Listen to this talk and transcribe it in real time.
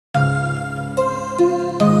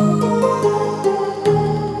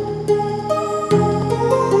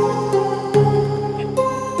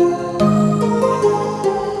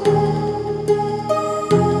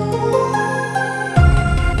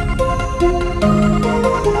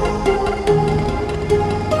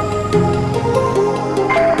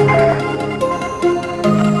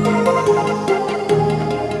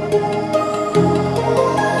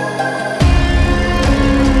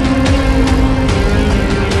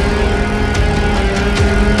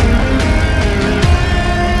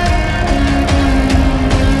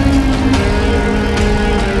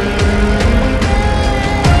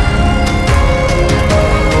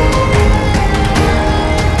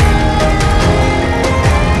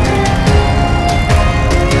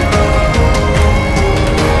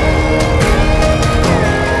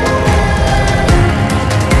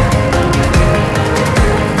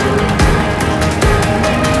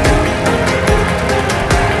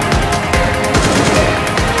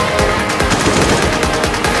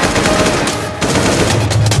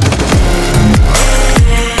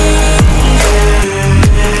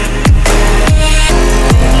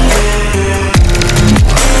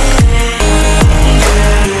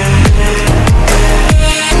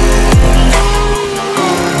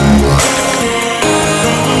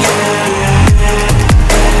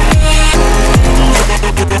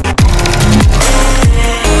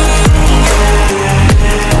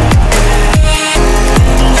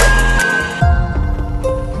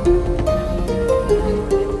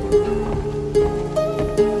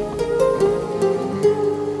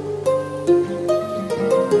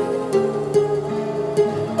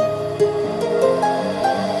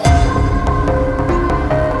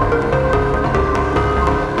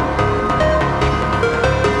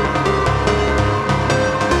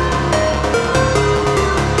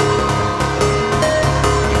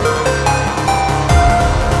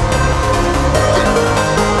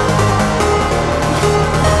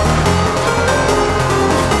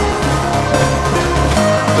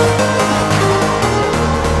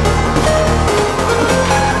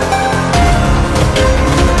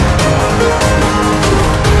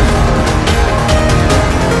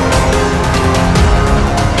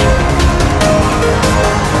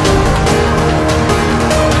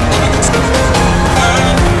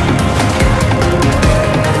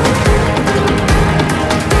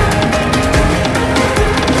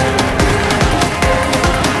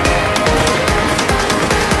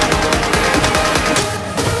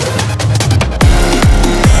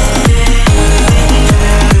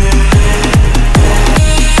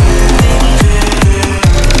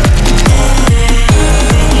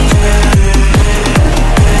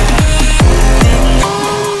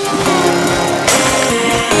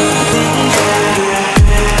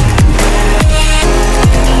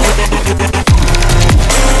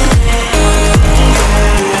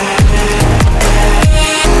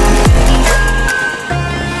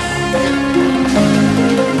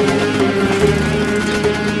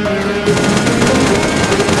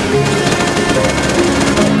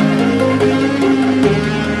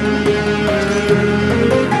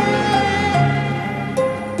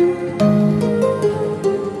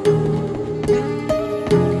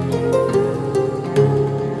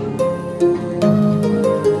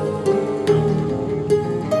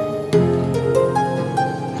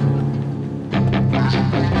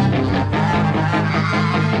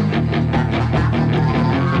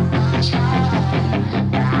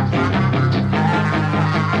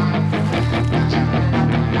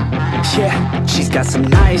She's got some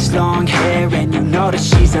nice long hair, and you know that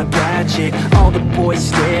she's a bad chick. All the boys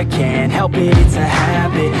stare, can't help it, it's a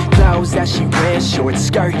habit. Clothes that she wears, short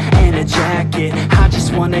skirt and a jacket. I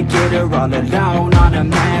just wanna get her all alone on a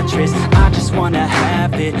mattress. I just wanna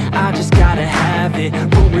have it, I just gotta have it.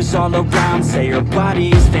 Rumors all around say her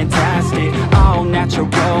body is fantastic. All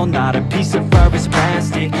natural, not a piece of fur is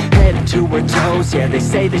plastic. Head to her toes, yeah, they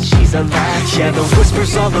say that she's a latch. Yeah, the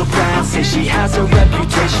whispers all around say she has a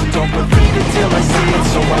reputation. Don't believe it till I see it,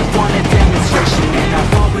 so I want a demonstration. And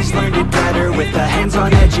I've always learned it better with a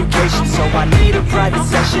hands-on education. So I need a private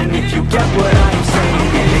session if you get what I am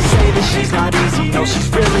saying. And they say that she's not easy, no, she's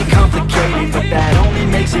really complicated. But that only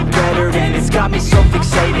makes it better, and it's got me so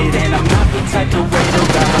fixated. And I'm not the type to wait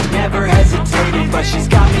around, I've never hesitated. But she's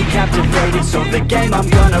got me captivated, so the game I'm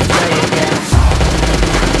gonna play it, yeah.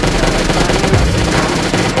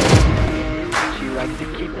 She likes to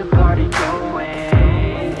keep the party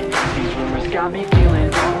going. These rumors got me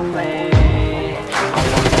feeling lonely. I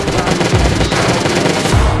want that body to show me.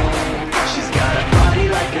 She's got a body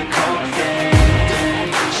like a coffin.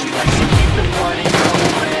 She likes to keep the party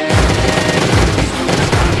going. These rumors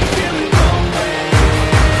got me feeling lonely.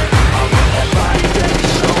 I want that body to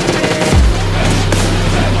show me.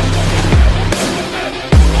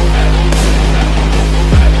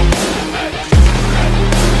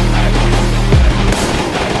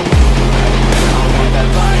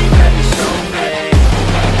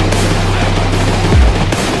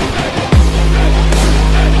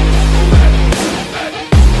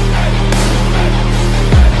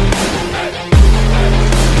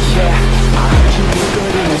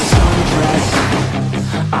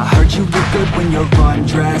 You look good when you're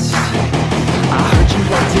undressed. I heard you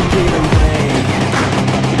like to get away.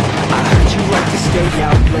 I heard you like to stay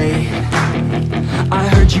out late. I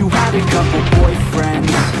heard you had a couple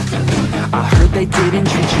boyfriends. I heard they didn't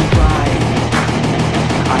treat you right.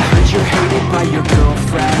 I heard you're hated by your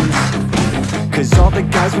girlfriends, 'cause all the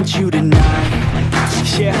guys want you tonight.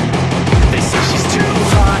 Yeah, they say she's too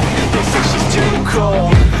hot, they say she's too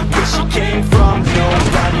cold. Where she came from,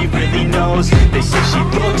 nobody really knows. They say she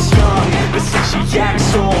looks young, but say she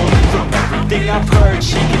acts old. From everything I've heard,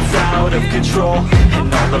 she gets out of control.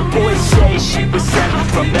 And all the boys say she was sent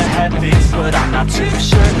from the heavens, but I'm not too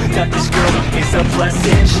sure that this girl is a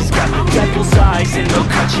blessing. She's got the devil's eyes, and they'll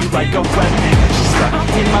cut you like a weapon. She's stuck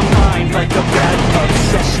in my mind like a bad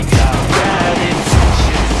obsession. Got bad intentions.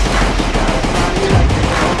 She got a body like a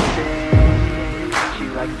coffin. She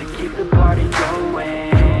likes to keep the party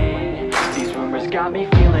going. These rumors got me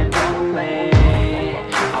feeling lonely.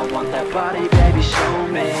 I want that body, baby, show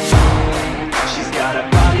me. She's got a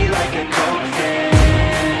body like a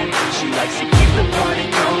coffin. She likes to keep the party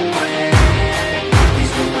going.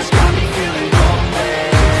 These rumors got me feeling lonely.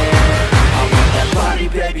 I want that body,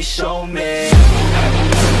 baby, show me.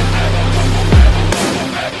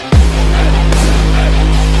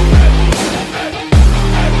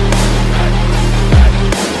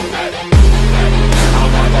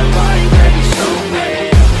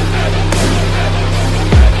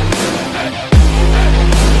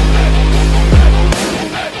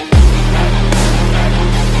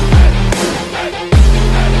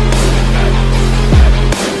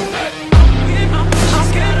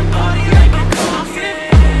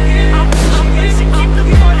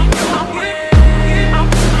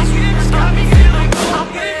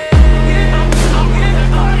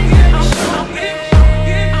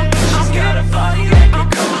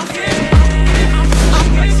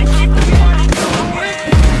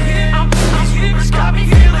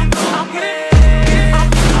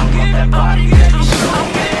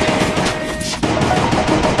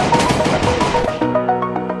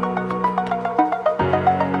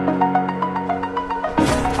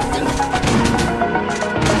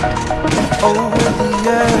 Over the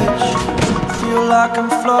edge, feel like I'm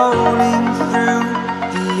floating through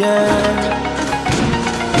the air.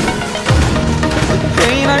 The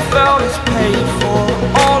pain I felt is paid for,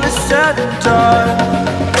 all is said and done.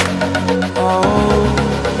 Oh,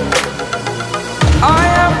 I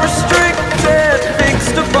am restricted,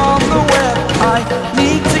 fixed upon the web. I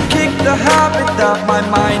need to kick the habit that my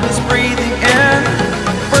mind is breathing in.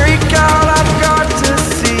 Break out, I've got to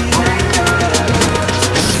see.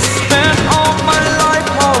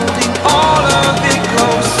 All of it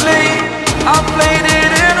closely, I played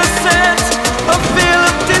it innocent, a feel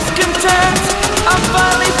of discontent. I'm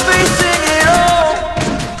finally facing it all,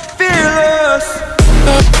 fearless.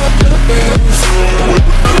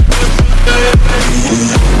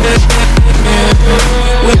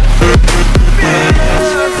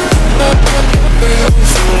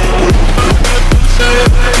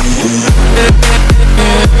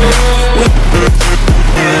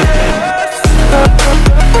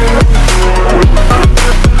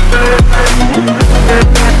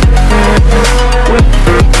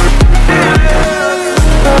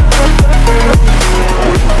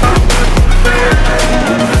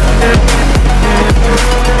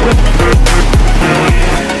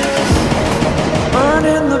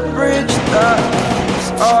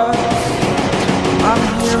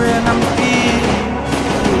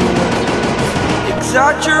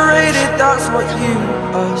 frustrated, that's what you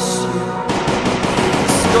assume.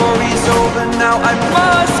 The story's over now, I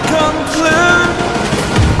must conclude.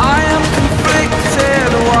 I am conflicted,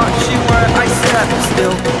 watching where I step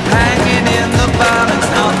still, hanging in the balance.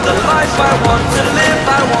 Not the life I want to live,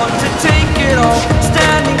 I want to take it all.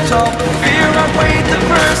 Standing tall, fear I've weighed the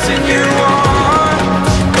person you